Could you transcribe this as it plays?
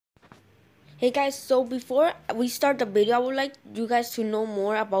Hey guys, so before we start the video, I would like you guys to know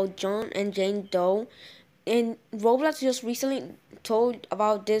more about John and Jane Doe. And Roblox just recently told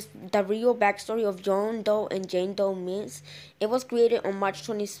about the real backstory of John Doe and Jane Doe myths. It was created on March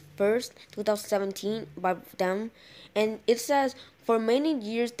 21st, 2017 by them. And it says, for many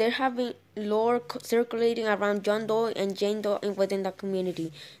years, there have been lore circulating around John Doe and Jane Doe within the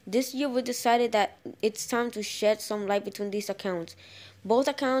community. This year, we decided that it's time to shed some light between these accounts. Both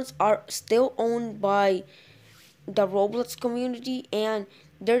accounts are still owned by the Roblox community, and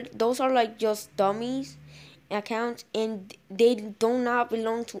those are like just dummies accounts, and they do not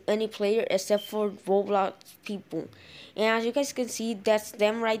belong to any player except for Roblox people. And as you guys can see, that's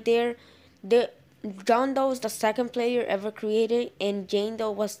them right there. John Doe is the second player ever created, and Jane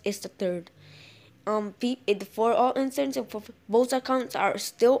Doe is the third. For all instances, both accounts are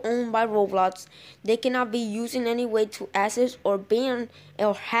still owned by Roblox. They cannot be used in any way to access or ban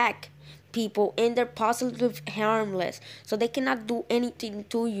or hack people, and they're positively harmless, so they cannot do anything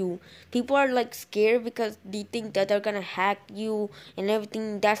to you. People are like scared because they think that they're gonna hack you and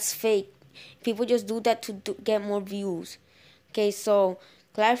everything. That's fake. People just do that to get more views. Okay, so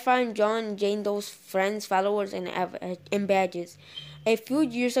clarifying John and Jane Doe's friends, followers, and badges. A few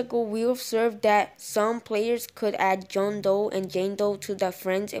years ago, we observed that some players could add John Doe and Jane Doe to the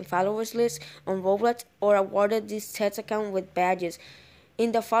friends and followers list on Roblox or awarded these test accounts with badges.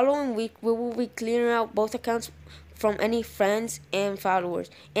 In the following week, we will be clearing out both accounts from any friends and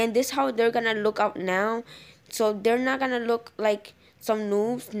followers. And this is how they're gonna look out now. So they're not gonna look like some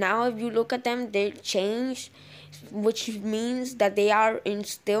noobs. Now if you look at them, they changed, which means that they are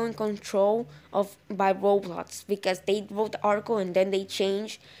still in control by Roblox, because they wrote the article and then they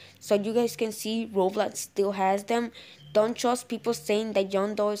changed. So you guys can see Roblox still has them. Don't trust people saying that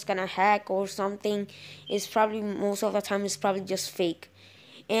John Doe is gonna hack or something. It's probably, most of the time, it's probably just fake.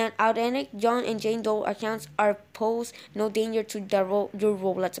 And authentic John and Jane Doe accounts are pose no danger to your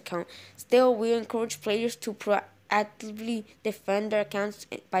Roblox account. Still, we encourage players to proactively defend their accounts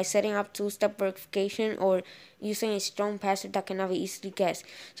by setting up two-step verification or using a strong password that cannot be easily guessed.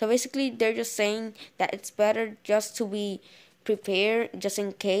 So basically, they're just saying that it's better just to be prepared just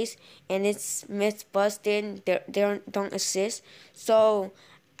in case, and it's myth busted. They don't exist. So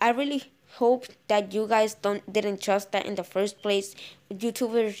I really hope that you guys didn't trust that in the first place.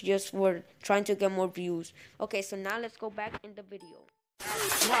 YouTubers just were trying to get more views. Okay, so now let's go back in the video.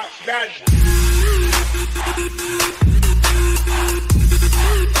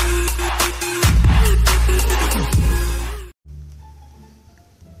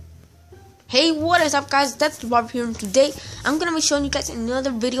 Hey, what is up guys, that's Rob here, and today I'm gonna be showing you guys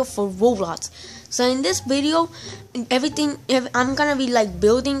another video for Roblox. So in this video, I'm gonna be like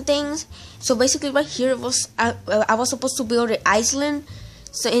building things. So basically right here I was supposed to build an island.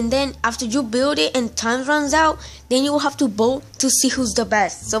 So and then after you build it and time runs out, then you will have to vote to see who's the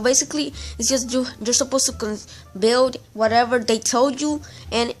best. So basically it's just you're supposed to build whatever they told you,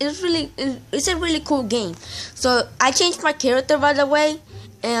 and it's a really cool game. So I changed my character, by the way,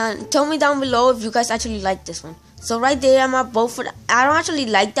 and tell me down below if you guys actually like this one. So right there, I'm gonna vote for I don't actually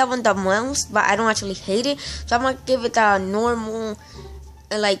like that one the most, but I don't actually hate it. So I'm gonna give it a normal,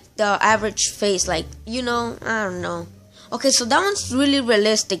 like the average face, like, you know, I don't know. Okay, so that one's really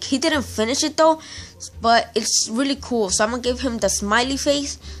realistic. He didn't finish it though, but it's really cool. So I'm gonna give him the smiley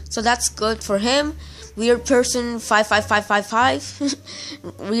face. So that's good for him. Weird person 55555.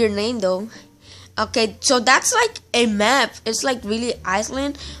 Weird name though. Okay, so that's like a map. It's like really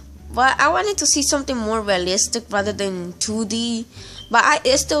Iceland, but I wanted to see something more realistic rather than 2D. But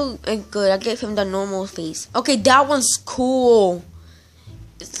it's still good. I gave him the normal face. Okay, that one's cool.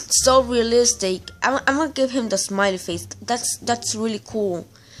 It's so realistic. I'm gonna give him the smiley face. That's really cool.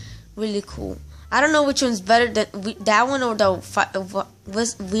 Really cool. I don't know which one's better, than that one or the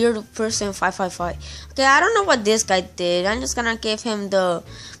weird person 555. Okay, I don't know what this guy did. I'm just gonna give him the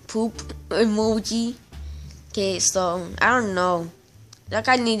poop emoji. Okay, so I don't know. That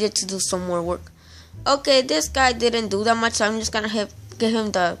guy needed to do some more work. Okay, this guy didn't do that much, so I'm just gonna give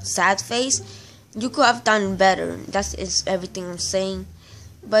him the sad face. You could have done better. That is everything I'm saying.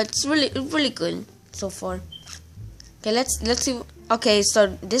 But it's really good so far. Okay, let's see. Okay, so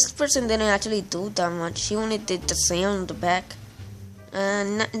this person didn't actually do that much. He only did the same on the back.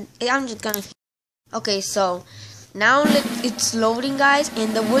 And I'm just gonna. Okay, so now it's loading, guys,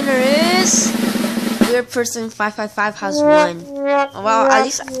 and the winner is weird person 555 has won. Well, at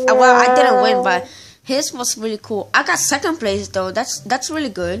least I didn't win, but his was really cool. I got second place though. That's really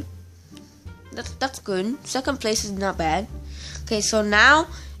good. That's good. Second place is not bad. Okay, so now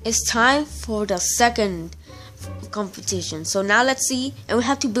it's time for the second competition. So now let's see, and we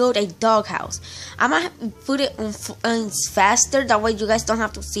have to build a doghouse. I might put it on faster, that way you guys don't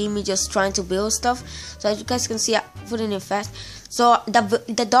have to see me just trying to build stuff. So as you guys can see, I put it in fast. So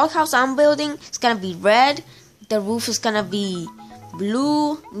the doghouse I'm building is gonna be red. The roof is gonna be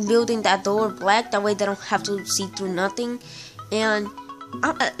blue. Building that door black, that way they don't have to see through nothing. And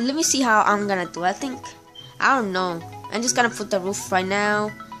let me see how I'm gonna do. I don't know. I'm just gonna put the roof right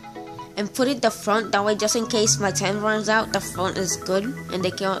now and put it the front, that way just in case my time runs out, the front is good and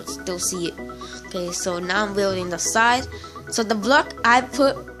they can still see it. Okay, so now I'm building the side. So the block I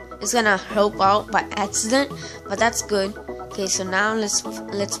put is gonna help out by accident, but that's good. Okay, so now let's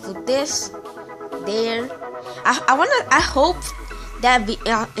put this there. I hope that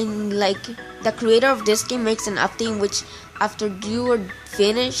in like the creator of this game makes an update which after you are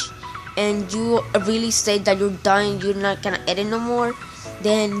finished and you really say that you're done, you're not gonna edit no more,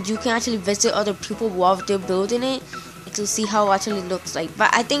 then you can actually visit other people while they're building it to see how it actually looks like.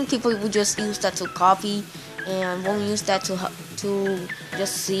 But I think people will just use that to copy and won't use that to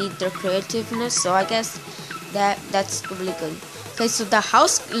just see their creativeness. So I guess that's really good. Okay, so the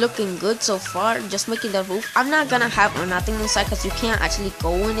house looking good so far, just making the roof. I'm not gonna have nothing inside because you can't actually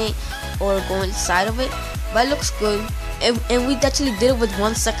go in it or go inside of it, but it looks good. And we actually did it with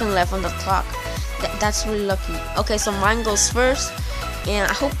 1 second left on the clock. That's really lucky. Okay, so mine goes first, and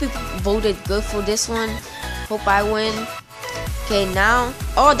I hope people voted good for this one. Hope I win. Okay, now,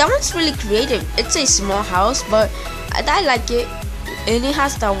 oh, that one's really creative. It's a small house, but I like it, and it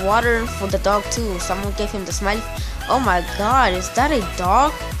has the water for the dog too. Someone gave him the smiley. Oh my God, is that a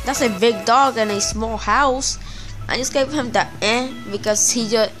dog? That's a big dog and a small house. I just gave him the because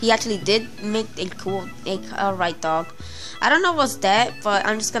he actually did make a right dog. I don't know what's that, but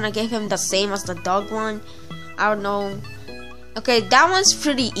I'm just gonna give him the same as the dog one. I don't know. Okay, that one's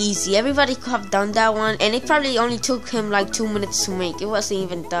pretty easy. Everybody could have done that one, and it probably only took him like 2 minutes to make. It wasn't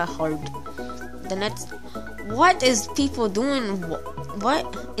even that hard. The next, what is people doing? What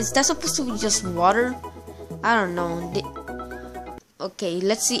is that supposed to be? Just water? I don't know. Okay,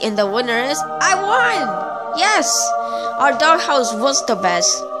 let's see. And the winner is I won. Yes, our doghouse was the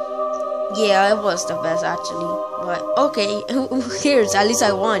best. Yeah, it was the best actually. But okay, who cares? At least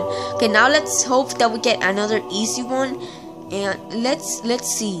I won. Okay, now let's hope that we get another easy one. And let's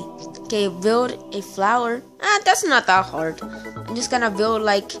see. Okay, build a flower. That's not that hard. I'm just gonna build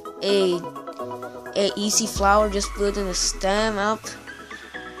like a easy flower, just building the stem up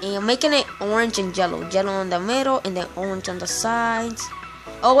and making it orange and yellow. Yellow in the middle and then orange on the sides.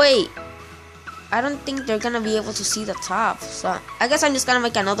 Oh wait, I don't think they're gonna be able to see the top, so I guess I'm just gonna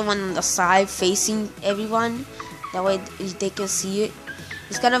make another one on the side facing everyone. That way they can see it.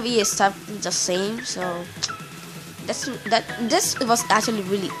 It's gonna be exactly the same. So this was actually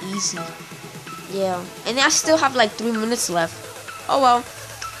really easy. Yeah, and I still have like 3 minutes left. Oh well,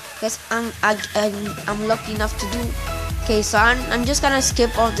 guess I'm lucky enough to do. Okay, so I'm just gonna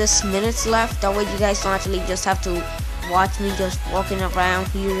skip all this minutes left. That way you guys don't actually just have to watch me just walking around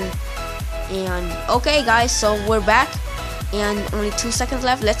here. And okay guys, so we're back and only 2 seconds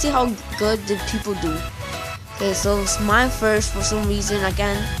left. Let's see how good the people do. Okay, so it's mine first for some reason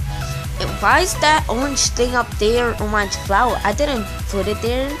again. And why is that orange thing up there on my flower? I didn't put it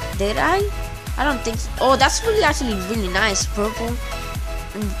there, did I? I don't think so. Oh, that's actually really nice. Purple.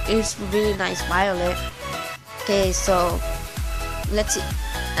 It's really nice violet. Okay, so let's see.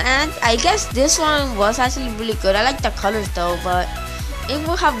 And I guess this one was actually really good. I like the colors though, but it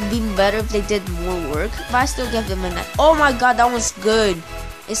would have been better if they did more work. But I still give them a 9. Oh my God, that one's good.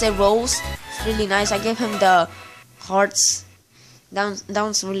 It's a rose. It's really nice. I gave him the hearts. That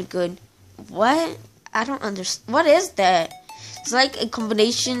one's really good. What? I don't understand. What is that? It's like a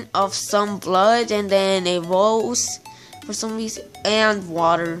combination of some blood and then a rose for some reason and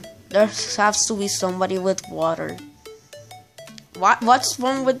water. There has to be somebody with water. What's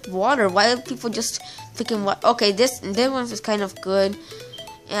wrong with water? Why are people just picking what? Okay, this one is kind of good.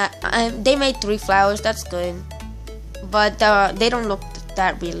 Yeah, they made 3 flowers. That's good, but they don't look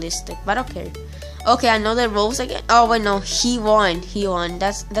that realistic. But okay. Okay, I know the rose again. Oh wait, no, he won. He won.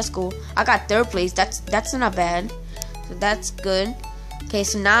 That's cool. I got 3rd place. That's not bad. So that's good. Okay,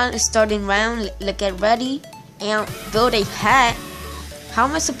 so now it's starting round. Let's get ready and build a hat. How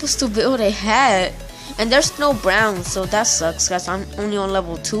am I supposed to build a hat? And there's no brown, so that sucks because I'm only on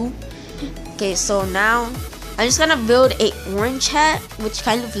level 2. Okay, so now I'm just gonna build a orange hat, which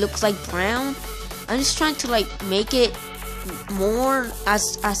kind of looks like brown. I'm just trying to like make it more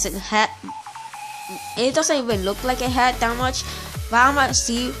as a hat. It doesn't even look like a hat that much, but I'm gonna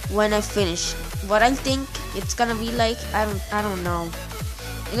see when I finish what I think it's gonna be like. I don't know.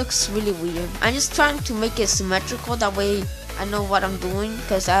 It looks really weird. I'm just trying to make it symmetrical, that way I know what I'm doing,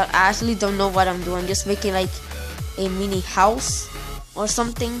 because I actually don't know what I'm doing. Just making like a mini house or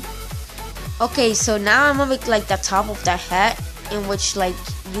something. Okay, so now I'm gonna make like the top of the hat, in which like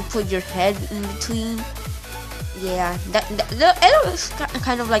you put your head in between. Yeah, it looks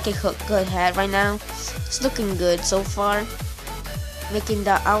kind of like a good hat right now. It's looking good so far. Making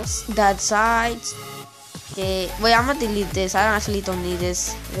the sides. Okay, wait, I'm gonna delete this. I actually don't need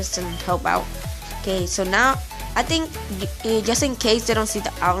this. This doesn't help out. Okay, so now I think just in case they don't see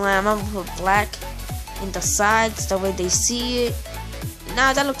the outline, I'm gonna put black in the sides, the way they see it.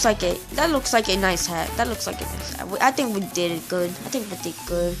 Now that looks like a nice hat. That looks like a nice hat. I think we did it good. I think we did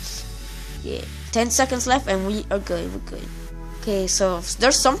good. Yeah, 10 seconds left and we are good. We're good. Okay, so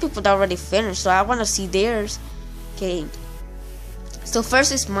there's some people that already finished, so I want to see theirs. Okay, so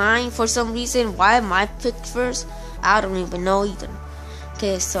first is mine. For some reason, why am I picked first? I don't even know either.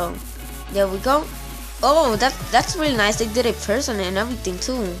 Okay, so there we go. Oh, that's really nice. They did a person and everything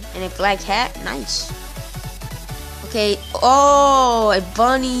too, and a black hat. Nice. Okay. Oh, a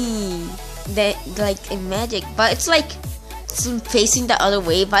bunny. That like a magic, but it's like it's facing the other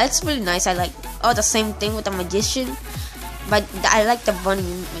way. But it's really nice. I like. Oh, the same thing with the magician, but I like the bunny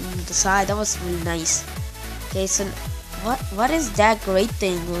in the side. That was really nice. Okay, so what is that great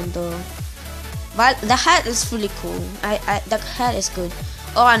thing on the? But the hat is really cool. The hat is good.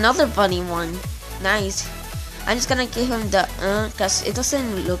 Oh, another bunny one. Nice. I'm just gonna give him the cause it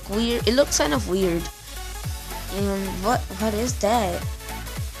doesn't look weird. It looks kind of weird. And what is that?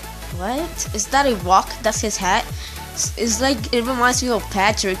 What is that? A rock? That's his hat. It's like it reminds me of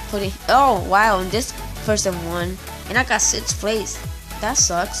Patrick putting. Oh wow! And this person won, and I got 6th place. That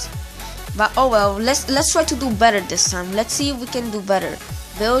sucks. But oh well. Let's try to do better this time. Let's see if we can do better.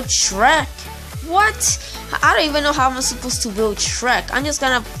 Build Shrek. What? I don't even know how I'm supposed to build Shrek. I'm just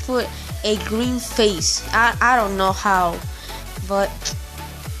gonna put a green face. I don't know how, but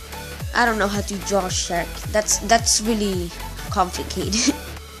I don't know how to draw Shrek. That's really complicated.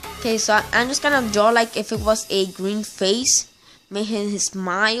 Okay, so I'm just gonna draw like if it was a green face, making his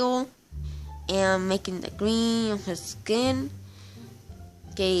smile, and making the green on his skin.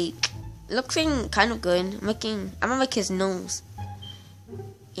 Okay, looking kind of good. I'm gonna make his nose.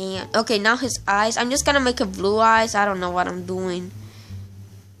 And okay, now his eyes. I'm just gonna make it blue eyes. I don't know what I'm doing.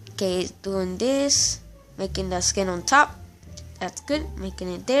 Okay, doing this, making the skin on top. That's good.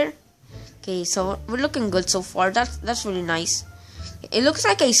 Making it there. Okay, so we're looking good so far. That's really nice. It looks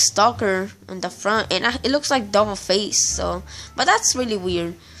like a stalker on the front, and it looks like double face. So, but that's really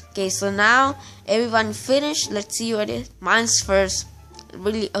weird. Okay, so now everyone finished. Let's see what it is. Mine's first.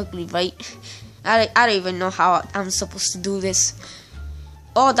 Really ugly, right? I don't even know how I'm supposed to do this.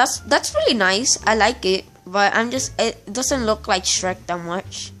 Oh, that's really nice. I like it, but it doesn't look like Shrek that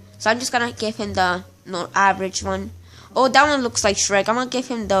much. So I'm just gonna give him the average one. Oh, that one looks like Shrek. I'm gonna give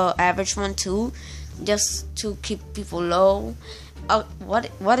him the average one too, just to keep people low.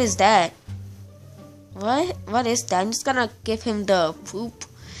 What is that? What is that? I'm just gonna give him the poop,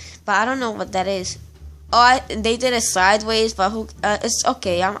 but I don't know what that is. Oh, they did it sideways, but it's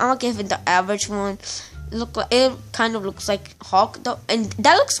okay. I'm gonna give it the average one. It kind of looks like Hawk though, and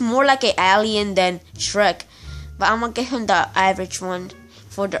that looks more like an alien than Shrek. But I'm gonna give him the average one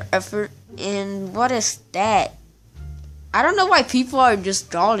for the effort. And what is that? I don't know why people are just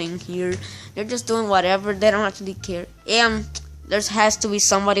drawing here. They're just doing whatever. They don't actually care. And there has to be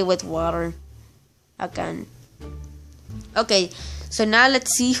somebody with water again. Okay, so now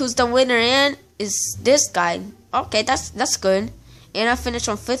let's see who's the winner. And is this guy? Okay, that's good. And I finished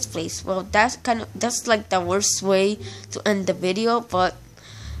on 5th place. Well, that's like the worst way to end the video, but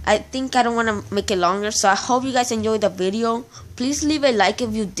I think I don't want to make it longer. So I hope you guys enjoyed the video. Please leave a like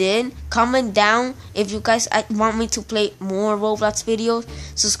if you did. Comment down if you guys want me to play more Roblox videos.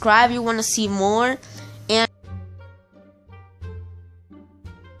 Subscribe if you want to see more.